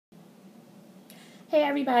Hey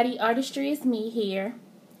everybody, Artistry is me here,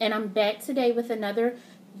 and I'm back today with another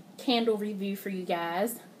candle review for you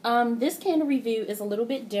guys. This candle review is a little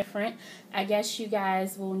bit different. I guess you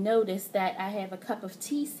guys will notice that I have a cup of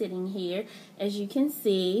tea sitting here, as you can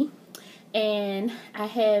see, and I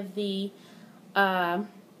have the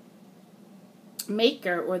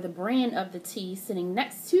maker or the brand of the tea sitting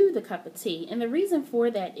next to the cup of tea. And the reason for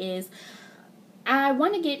that is I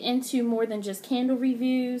want to get into more than just candle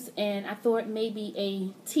reviews, and I thought maybe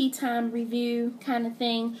a tea time review kind of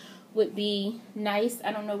thing would be nice.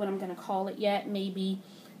 I don't know what I'm going to call it yet. Maybe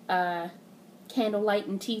Candlelight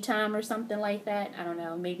and Tea Time or something like that. I don't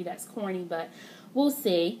know. Maybe that's corny, but we'll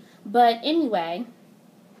see. But anyway,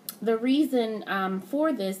 the reason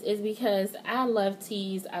for this is because I love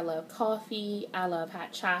teas, I love coffee, I love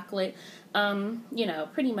hot chocolate,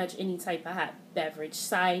 pretty much any type of hot beverage,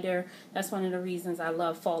 cider. That's one of the reasons I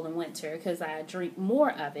love fall and winter, because I drink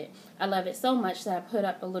more of it. I love it so much that I put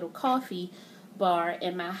up a little coffee bar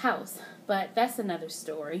in my house, but that's another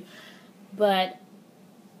story. But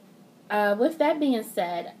with that being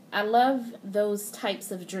said, I love those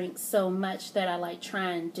types of drinks so much that I like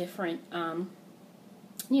trying different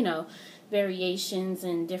variations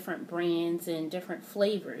and different brands and different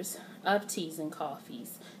flavors of teas and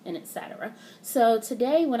coffees and etc. So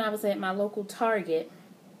today when I was at my local Target,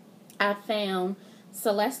 I found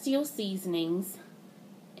Celestial Seasonings,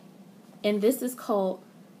 and this is called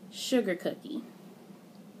Sugar Cookie.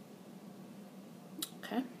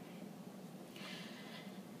 Okay.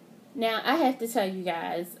 Now I have to tell you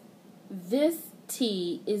guys, this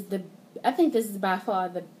tea is I think this is by far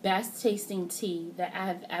the best tasting tea that I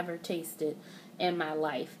have ever tasted in my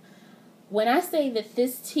life. When I say that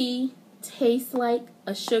this tea tastes like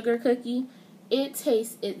a sugar cookie, it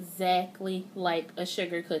tastes exactly like a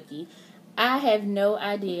sugar cookie. I have no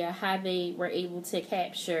idea how they were able to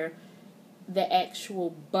capture the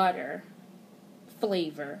actual butter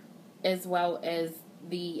flavor, as well as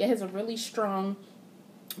it has a really strong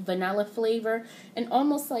vanilla flavor and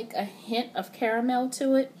almost like a hint of caramel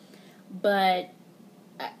to it. But,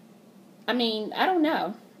 I mean, I don't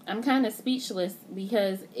know. I'm kind of speechless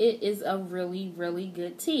because it is a really, really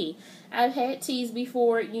good tea. I've had teas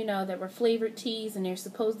before, that were flavored teas, and they're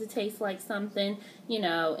supposed to taste like something,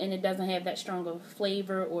 and it doesn't have that strong of a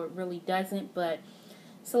flavor, or it really doesn't. But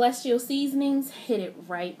Celestial Seasonings hit it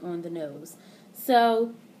right on the nose.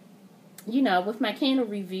 So, with my candle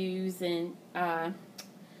reviews and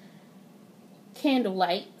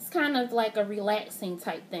candlelight, it's kind of like a relaxing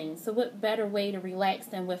type thing. So what better way to relax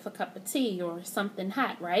than with a cup of tea or something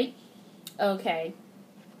hot, right? Okay.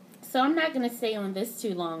 So I'm not going to stay on this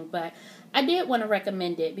too long, but I did want to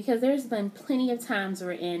recommend it because there's been plenty of times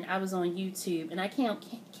wherein I was on YouTube, and I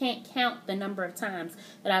can't count the number of times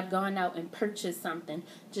that I've gone out and purchased something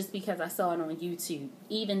just because I saw it on YouTube,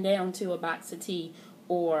 even down to a box of tea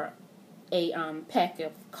or a pack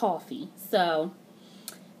of coffee. So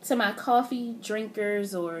to my coffee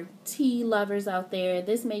drinkers or tea lovers out there,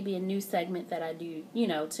 this may be a new segment that I do,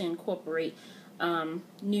 to incorporate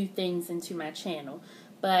new things into my channel.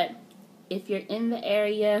 But if you're in the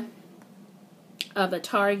area of a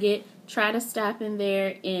Target, try to stop in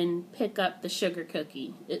there and pick up the sugar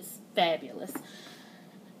cookie. It's fabulous.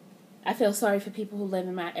 I feel sorry for people who live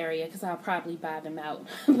in my area because I'll probably buy them out.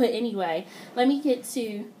 But anyway, let me get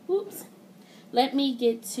to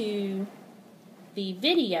the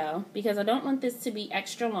video, because I don't want this to be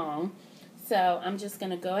extra long. So I'm just going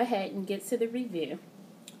to go ahead and get to the review.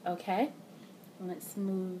 Okay? Let's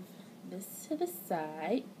move this to the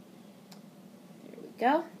side. There we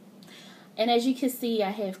go. And as you can see, I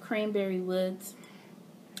have cranberry woods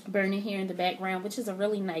burning here in the background, which is a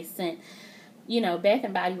really nice scent. Bath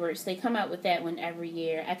and Body Works, they come out with that one every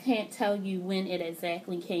year. I can't tell you when it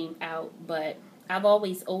exactly came out, but I've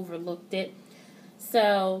always overlooked it.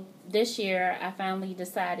 So this year, I finally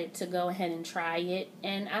decided to go ahead and try it.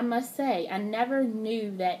 And I must say, I never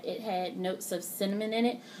knew that it had notes of cinnamon in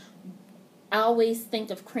it. I always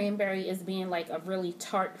think of cranberry as being like a really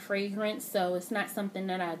tart fragrance, so it's not something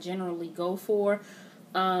that I generally go for.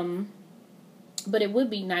 But it would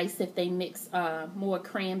be nice if they mix more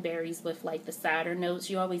cranberries with like the cider notes.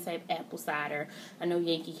 You always have apple cider. I know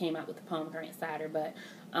Yankee came out with the pomegranate cider, but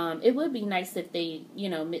it would be nice if they,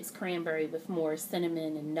 mix cranberry with more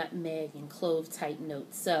cinnamon and nutmeg and clove type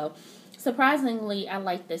notes. So surprisingly, I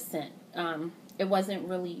like this scent. It wasn't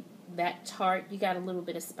really that tart. You got a little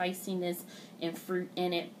bit of spiciness and fruit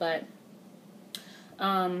in it, but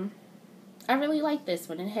I really like this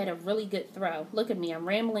one. It had a really good throw. Look at me. I'm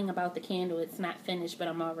rambling about the candle. It's not finished, but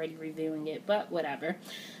I'm already reviewing it. But whatever.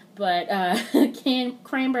 But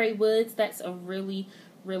cranberry woods, that's a really,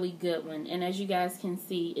 really good one. And as you guys can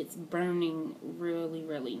see, it's burning really,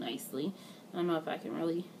 really nicely. I don't know if I can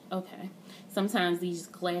really, okay. Sometimes these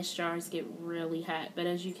glass jars get really hot, but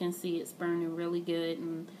as you can see, it's burning really good,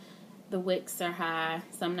 and the wicks are high,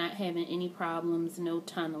 so I'm not having any problems, no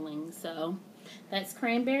tunneling. So that's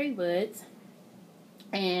Cranberry Woods.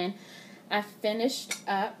 And I finished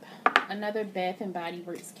up another Bath and Body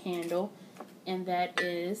Works candle, and that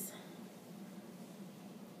is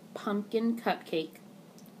Pumpkin Cupcake.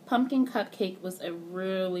 Pumpkin Cupcake was a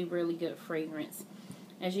really, really good fragrance.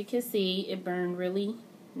 As you can see, it burned really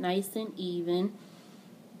nice and even.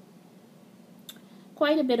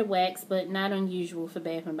 Quite a bit of wax, but not unusual for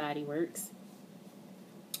Bath and Body Works.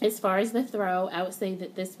 As far as the throw, I would say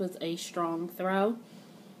that this was a strong throw.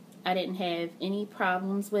 I didn't have any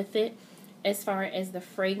problems with it. As far as the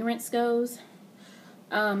fragrance goes,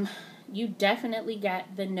 you definitely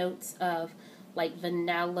got the notes of like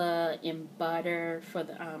vanilla and butter for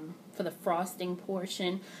the frosting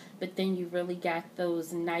portion, but then you really got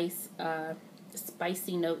those nice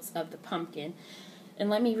spicy notes of the pumpkin. And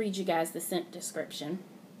let me read you guys the scent description.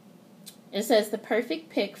 It says, the perfect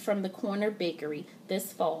pick from the Corner Bakery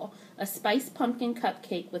this fall. A spiced pumpkin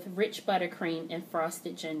cupcake with rich buttercream and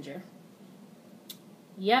frosted ginger.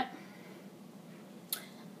 Yep.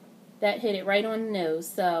 That hit it right on the nose.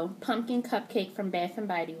 So, pumpkin cupcake from Bath and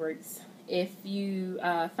Body Works. If you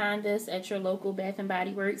find this at your local Bath and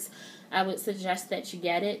Body Works, I would suggest that you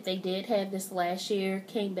get it. They did have this last year,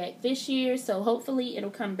 came back this year, so hopefully it'll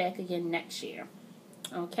come back again next year.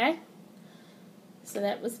 Okay? So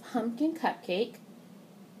that was Pumpkin Cupcake.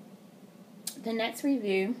 The next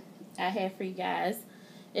review I have for you guys,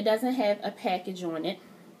 it doesn't have a package on it,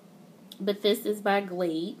 but this is by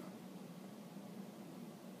Glade.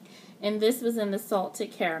 And this was in the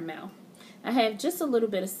salted caramel. I have just a little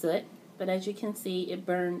bit of soot, but as you can see, it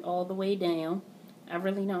burned all the way down. I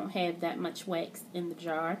really don't have that much wax in the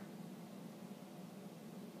jar.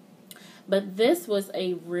 But this was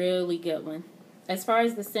a really good one. As far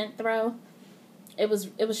as the scent throw, it was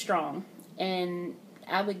strong, and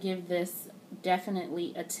I would give this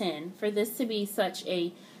definitely a 10. For this to be such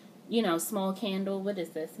a, small candle, what is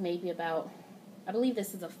this? Maybe about, I believe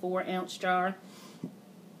this is a 4-ounce jar.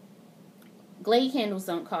 Glade candles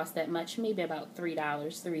don't cost that much, maybe about $3,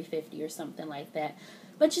 $3.50 or something like that.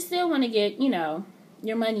 But you still want to get,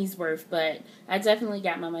 your money's worth. But I definitely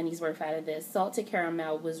got my money's worth out of this. Salted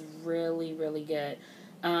caramel was really, really good.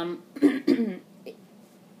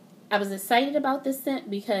 I was excited about this scent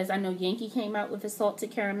because I know Yankee came out with a salted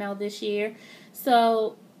caramel this year.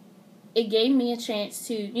 So it gave me a chance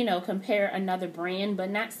to, compare another brand,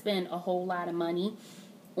 but not spend a whole lot of money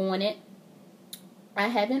on it. I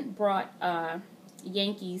haven't brought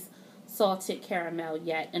Yankee's salted caramel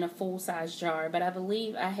yet in a full-size jar, but I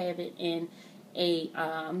believe I have it in a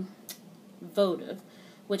votive,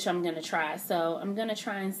 which I'm going to try. So I'm going to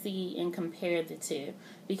try and see and compare the two,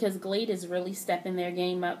 because Glade is really stepping their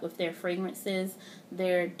game up with their fragrances.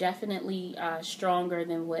 They're definitely stronger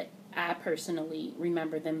than what I personally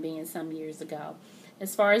remember them being some years ago.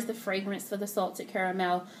 As far as the fragrance for the salted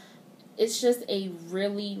caramel, it's just a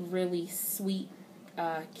really, really sweet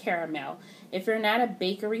caramel. If you're not a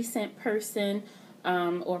bakery scent person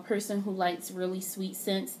or person who likes really sweet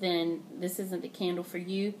scents, then this isn't the candle for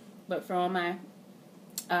you. But for all my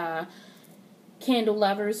candle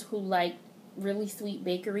lovers who like really sweet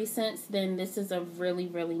bakery scents, then this is a really,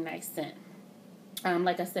 really nice scent.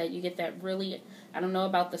 Like I said, you get that really, I don't know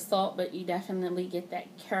about the salt, but you definitely get that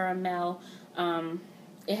caramel.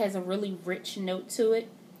 It has a really rich note to it.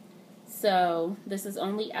 So this is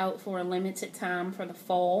only out for a limited time for the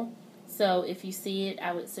fall. So if you see it,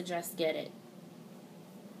 I would suggest get it.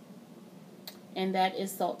 And that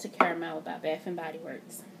is Salted Caramel by Bath and Body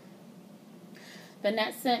Works. The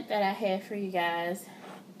next scent that I have for you guys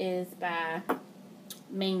is by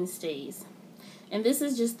Mainstays. And this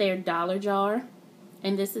is just their dollar jar.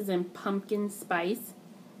 And this is in pumpkin spice.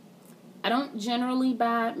 I don't generally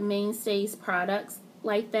buy Mainstays products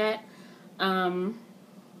like that.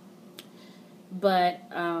 But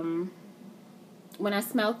when I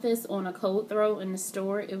smelled this on a cold throw in the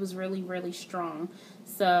store, it was really, really strong.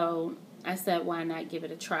 So I said, why not give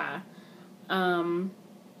it a try?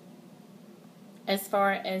 As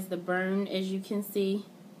far as the burn, as you can see,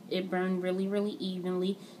 it burned really, really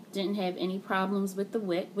evenly. Didn't have any problems with the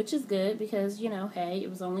wick, which is good because, hey, it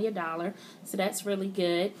was only $1. So that's really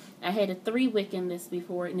good. I had a 3-wick in this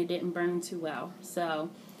before and it didn't burn too well. So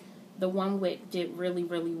the 1 wick did really,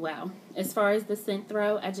 really well. As far as the scent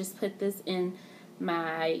throw, I just put this in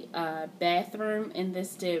my bathroom and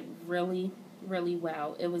this did really, really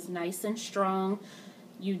well. It was nice and strong.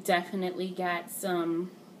 You definitely got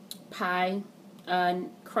some pie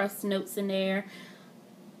crust notes in there.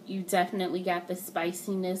 You definitely got the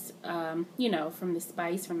spiciness, you know, from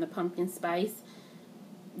the pumpkin spice.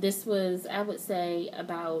 This was, I would say,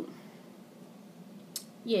 about,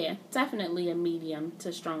 yeah, definitely a medium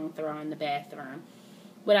to strong throw in the bathroom.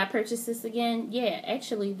 Would I purchase this again? Yeah,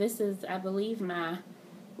 actually, this is, I believe, well,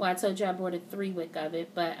 I told you I bought a 3-wick of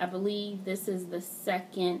it, but I believe this is the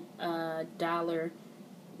second dollar,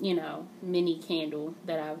 you know, mini candle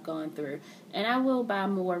that I've gone through. And I will buy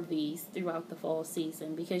more of these throughout the fall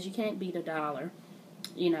season because you can't beat $1,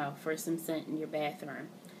 you know, for some scent in your bathroom.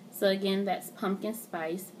 So again, that's Pumpkin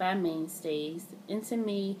Spice by Mainstays. And to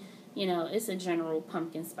me, you know, it's a general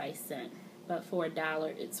pumpkin spice scent. But for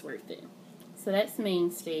 $1, it's worth it. So that's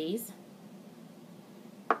Mainstays.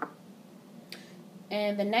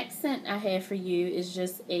 And the next scent I have for you is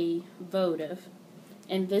just a votive.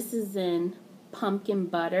 And this is in Pumpkin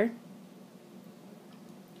Butter.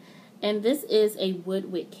 And this is a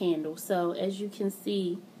woodwick candle. So as you can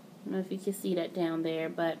see, I don't know if you can see that down there,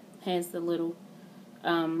 but has the little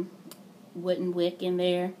wooden wick in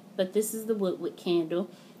there. But this is the woodwick candle.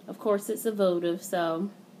 Of course, it's a votive, so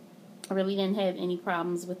I really didn't have any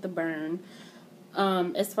problems with the burn.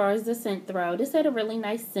 As far as the scent throw, this had a really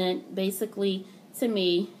nice scent. Basically, to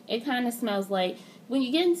me, it kind of smells like, when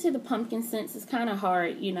you get into the pumpkin scents, it's kind of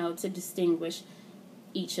hard, you know, to distinguish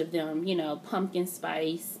each of them. You know, pumpkin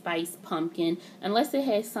spice, spice pumpkin, unless it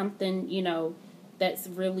has something, you know, that's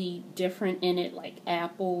really different in it, like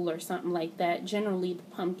apple or something like that. Generally, the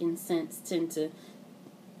pumpkin scents tend to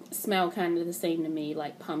smell kind of the same to me,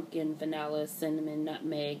 like pumpkin, vanilla, cinnamon,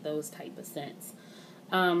 nutmeg, those type of scents.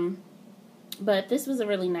 But this was a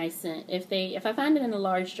really nice scent. If I find it in a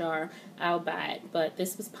large jar, I'll buy it. But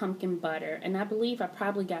this was Pumpkin Butter, and I believe I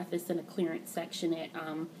probably got this in a clearance section at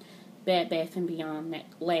Bed Bath & Beyond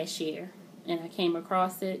last year. And I came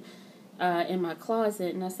across it in my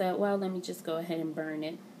closet, and I said, well, let me just go ahead and burn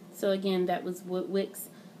it. So again, that was Woodwick's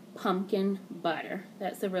Pumpkin Butter.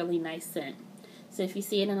 That's a really nice scent. So if you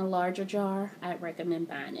see it in a larger jar, I'd recommend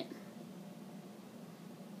buying it.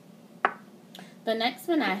 The next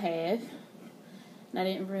one I have, and I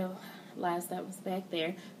didn't realize that was back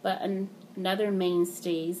there, but another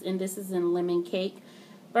Mainstays, and this is in Lemon Cake.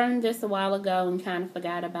 Burned this a while ago and kind of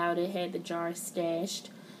forgot about it. Had the jar stashed.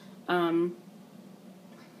 I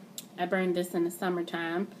burned this in the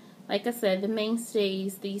summertime. Like I said, the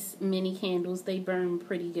Mainstays, these mini candles, they burn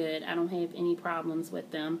pretty good. I don't have any problems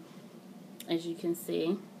with them, as you can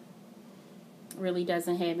see. Really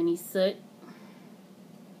doesn't have any soot.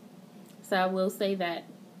 So I will say that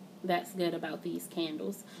that's good about these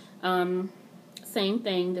candles. Same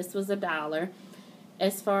thing, this was $1.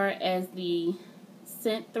 As far as the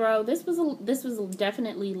scent throw, this was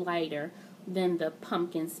definitely lighter than the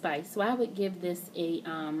pumpkin spice. So I would give this a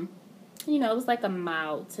you know, it was like a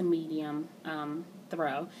mild to medium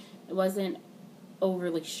throw. It wasn't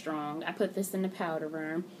overly strong. I put this in the powder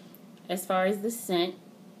room. As far as the scent,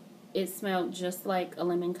 it smelled just like a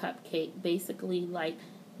lemon cupcake, basically like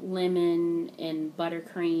lemon and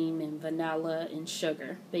buttercream and vanilla and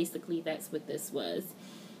sugar. Basically, that's what this was.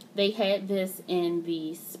 They had this in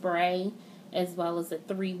the spray as well as a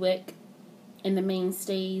 3-wick in the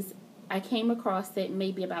Mainstays. I came across it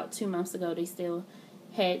maybe about 2 months ago. They still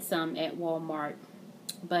had some at Walmart.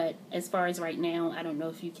 But as far as right now, I don't know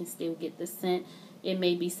if you can still get the scent. It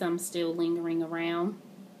may be some still lingering around.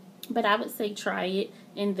 But I would say try it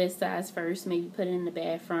in this size first. Maybe put it in the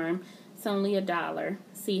bathroom. It's only $1.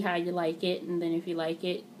 See how you like it. And then if you like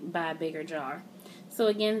it, buy a bigger jar. So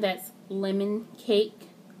again, that's Lemon Cake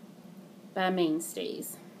by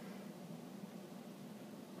Mainstays.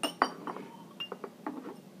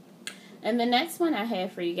 And the next one I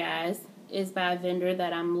have for you guys is by a vendor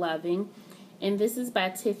that I'm loving. And this is by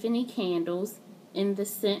Tiffany Candles. And the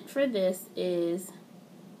scent for this is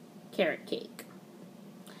Carrot Cake.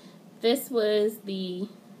 This was the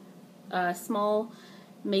small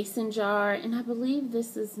mason jar. And I believe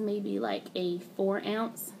this is maybe like a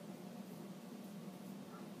 4-ounce.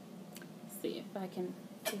 Let's see if I can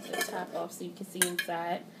take the top off so you can see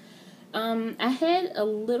inside. I had a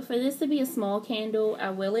little, for this to be a small candle, I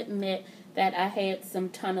will admit that I had some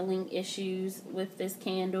tunneling issues with this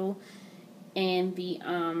candle and the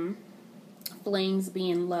flames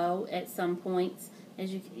being low at some points,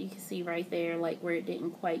 as you can see right there, like where it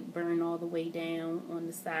didn't quite burn all the way down on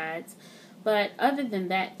the sides. But other than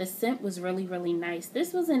that, the scent was really, really nice.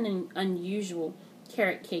 This was an unusual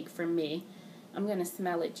carrot cake for me. I'm going to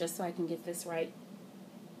smell it just so I can get this right.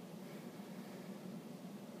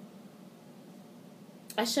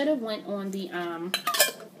 I should have went on the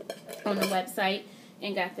website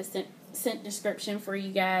and got the scent scent description for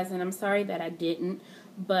you guys, and I'm sorry that I didn't,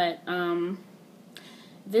 but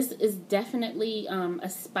this is definitely a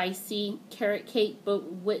spicy carrot cake,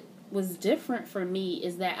 but what was different for me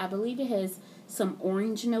is that I believe it has some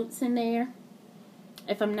orange notes in there.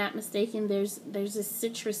 If I'm not mistaken, there's a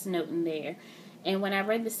citrus note in there. And when I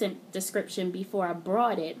read the scent description before I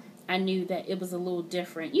brought it, I knew that it was a little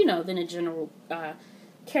different, than a general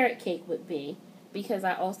carrot cake would be, because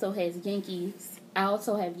I also have Yankees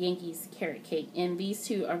carrot cake, and these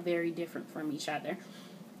two are very different from each other.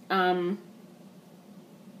 I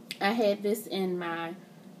had this in my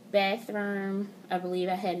bathroom. I believe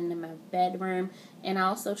I had it in my bedroom, and I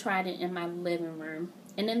also tried it in my living room.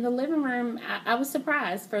 And in the living room, I was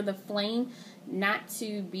surprised for the flame not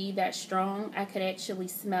to be that strong. I could actually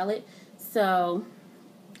smell it. So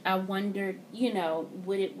I wondered,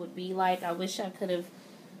 what it would be like. I wish I could have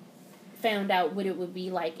found out what it would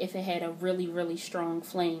be like if it had a really, really strong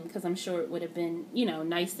flame, because I'm sure it would have been,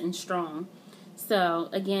 nice and strong. So,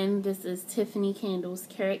 again, this is Tiffany Candle's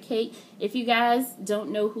carrot cake. If you guys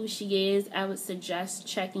don't know who she is, I would suggest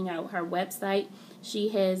checking out her website. She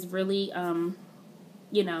has really,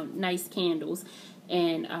 nice candles,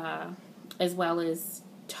 and as well as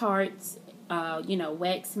tarts,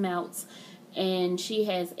 wax melts, and she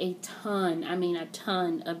has a ton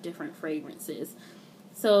of different fragrances.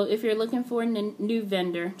 So if you're looking for a new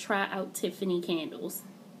vendor, try out Tiffany Candles.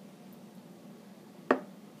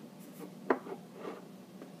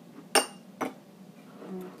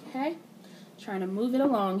 Okay, trying to move it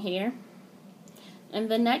along here. And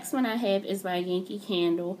the next one I have is by Yankee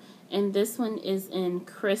Candle, and this one is in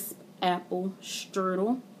Crisp Apple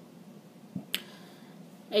Strudel.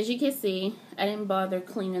 As you can see, I didn't bother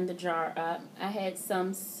cleaning the jar up. I had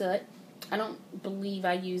some soot. I don't believe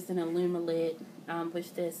I used an aluminum lid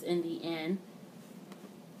with this in the end.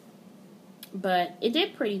 But it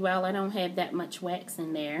did pretty well. I don't have that much wax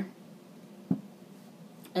in there.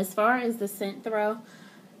 As far as the scent throw,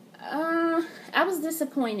 I was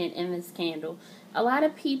disappointed in this candle. A lot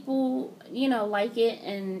of people, like it,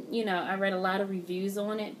 and, I read a lot of reviews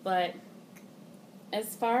on it, but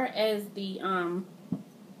as far as the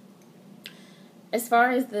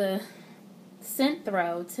scent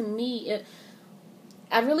throw, to me,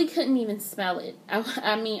 I really couldn't even smell it.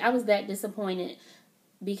 I was that disappointed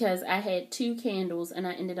because I had 2 candles and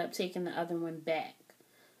I ended up taking the other one back.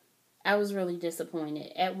 I was really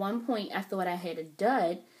disappointed. At one point, I thought I had a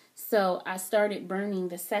dud, so I started burning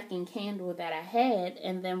the second candle that I had,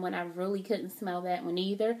 and then when I really couldn't smell that one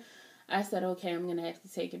either, I said, okay, I'm going to have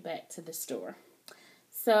to take it back to the store.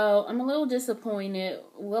 So I'm a little disappointed.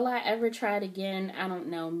 Will I ever try it again? I don't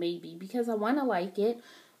know, maybe, because I want to like it,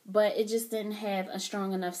 but it just didn't have a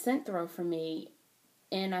strong enough scent throw for me.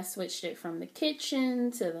 And I switched it from the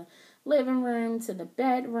kitchen to the living room to the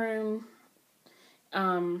bedroom.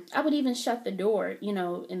 I would even shut the door,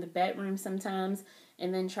 in the bedroom sometimes,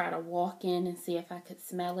 and then try to walk in and see if I could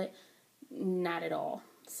smell it. Not at all.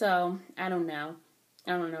 So, I don't know.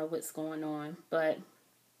 I don't know what's going on, but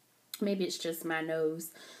maybe it's just my nose.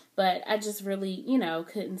 But I just really,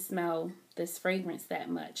 couldn't smell this fragrance that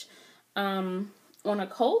much. On a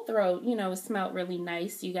cold throw, it smelled really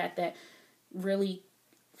nice. You got that really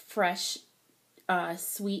fresh,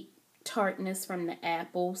 sweet tartness from the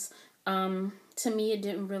apples. To me, it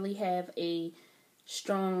didn't really have a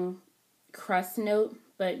strong crust note,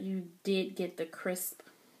 but you did get the crisp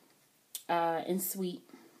and sweet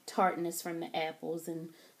tartness from the apples and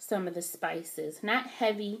some of the spices. Not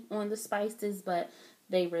heavy on the spices, but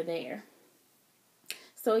they were there.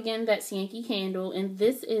 So again, that's Yankee Candle, and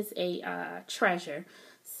this is a treasure.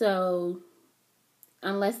 So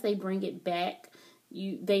unless they bring it back,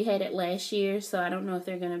 they had it last year, so I don't know if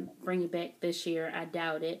they're going to bring it back this year. I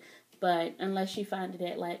doubt it. But unless you find it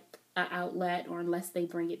at like an outlet, or unless they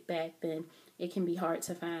bring it back, then it can be hard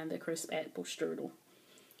to find the Crisp Apple Strudel.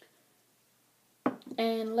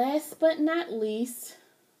 And last but not least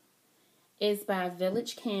is by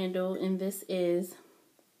Village Candle, and this is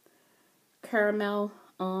Caramel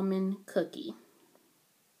Almond Cookie.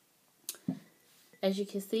 As you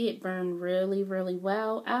can see, it burned really, really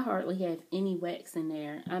well. I hardly have any wax in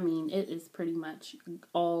there. It is pretty much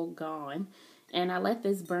all gone. And I let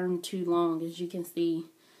this burn too long. As you can see,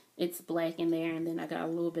 it's black in there, and then I got a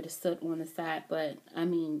little bit of soot on the side. But,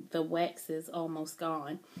 the wax is almost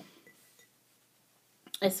gone.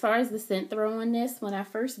 As far as the scent throw on this, when I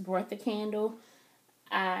first bought the candle,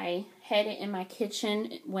 I had it in my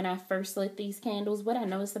kitchen when I first lit these candles. What I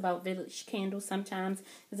noticed about Village Candles sometimes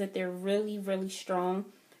is that they're really, really strong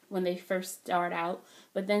when they first start out.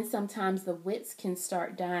 But then sometimes the wicks can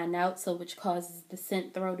start dying out, which causes the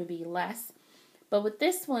scent throw to be less. But with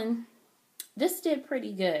this one, This did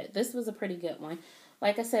pretty good. This was a pretty good one.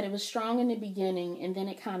 Like I said, it was strong in the beginning and then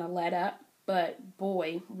it kind of let up. But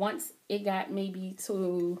boy, once it got maybe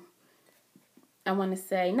to, I want to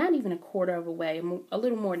say, not even a quarter of a way, a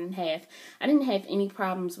little more than half, I didn't have any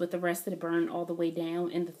problems with the rest of the burn all the way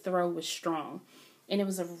down, and the throw was strong. And it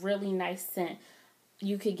was a really nice scent.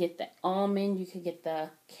 You could get the almond, you could get the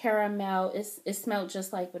caramel. It smelled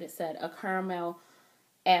just like what it said, a caramel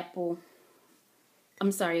a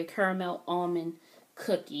caramel almond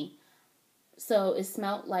cookie. So it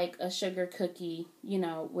smelled like a sugar cookie,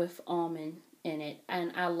 with almond in it.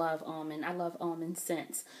 And I love almond. I love almond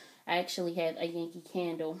scents. I actually had a Yankee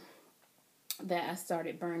candle that I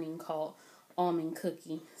started burning called Almond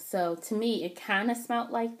Cookie. So to me, it kind of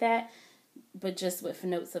smelled like that, but just with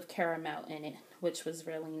notes of caramel in it, which was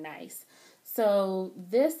really nice. So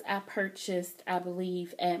this I purchased, I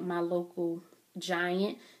believe, at my local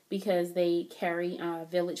Giant because they carry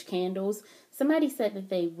Village candles. Somebody said that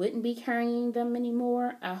they wouldn't be carrying them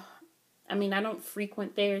anymore. I don't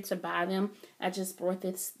frequent there to buy them. I just brought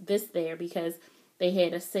this there because they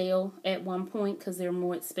had a sale at one point because they're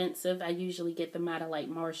more expensive. I usually get them out of like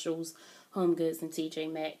Marshall's, Home Goods, and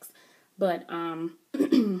TJ Maxx. But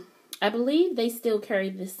I believe they still carry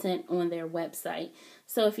this scent on their website.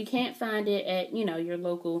 So if you can't find it at, your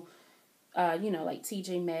local, like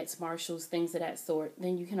TJ Maxx, Marshalls, things of that sort,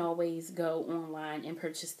 then you can always go online and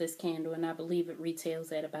purchase this candle. And I believe it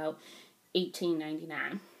retails at about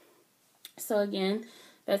 $18.99. So again,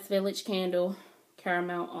 that's Village Candle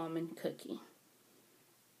Caramel Almond Cookie.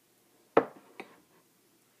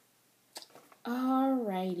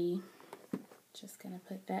 Alrighty. Just going to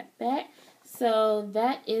put that back. So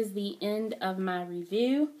that is the end of my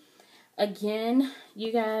review. Again,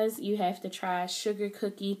 you guys, you have to try Sugar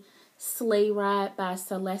Cookie Sleigh Ride by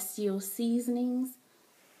Celestial Seasonings.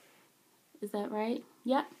 Is that right?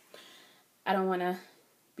 Yep. I don't want to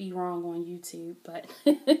be wrong on YouTube, but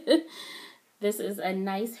this is a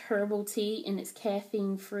nice herbal tea, and it's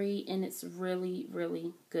caffeine free, and it's really,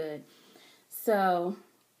 really good. So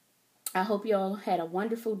I hope you all had a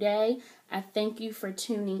wonderful day. I thank you for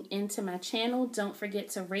tuning into my channel. Don't forget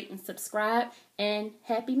to rate and subscribe, and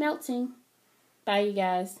happy melting. Bye, you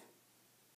guys.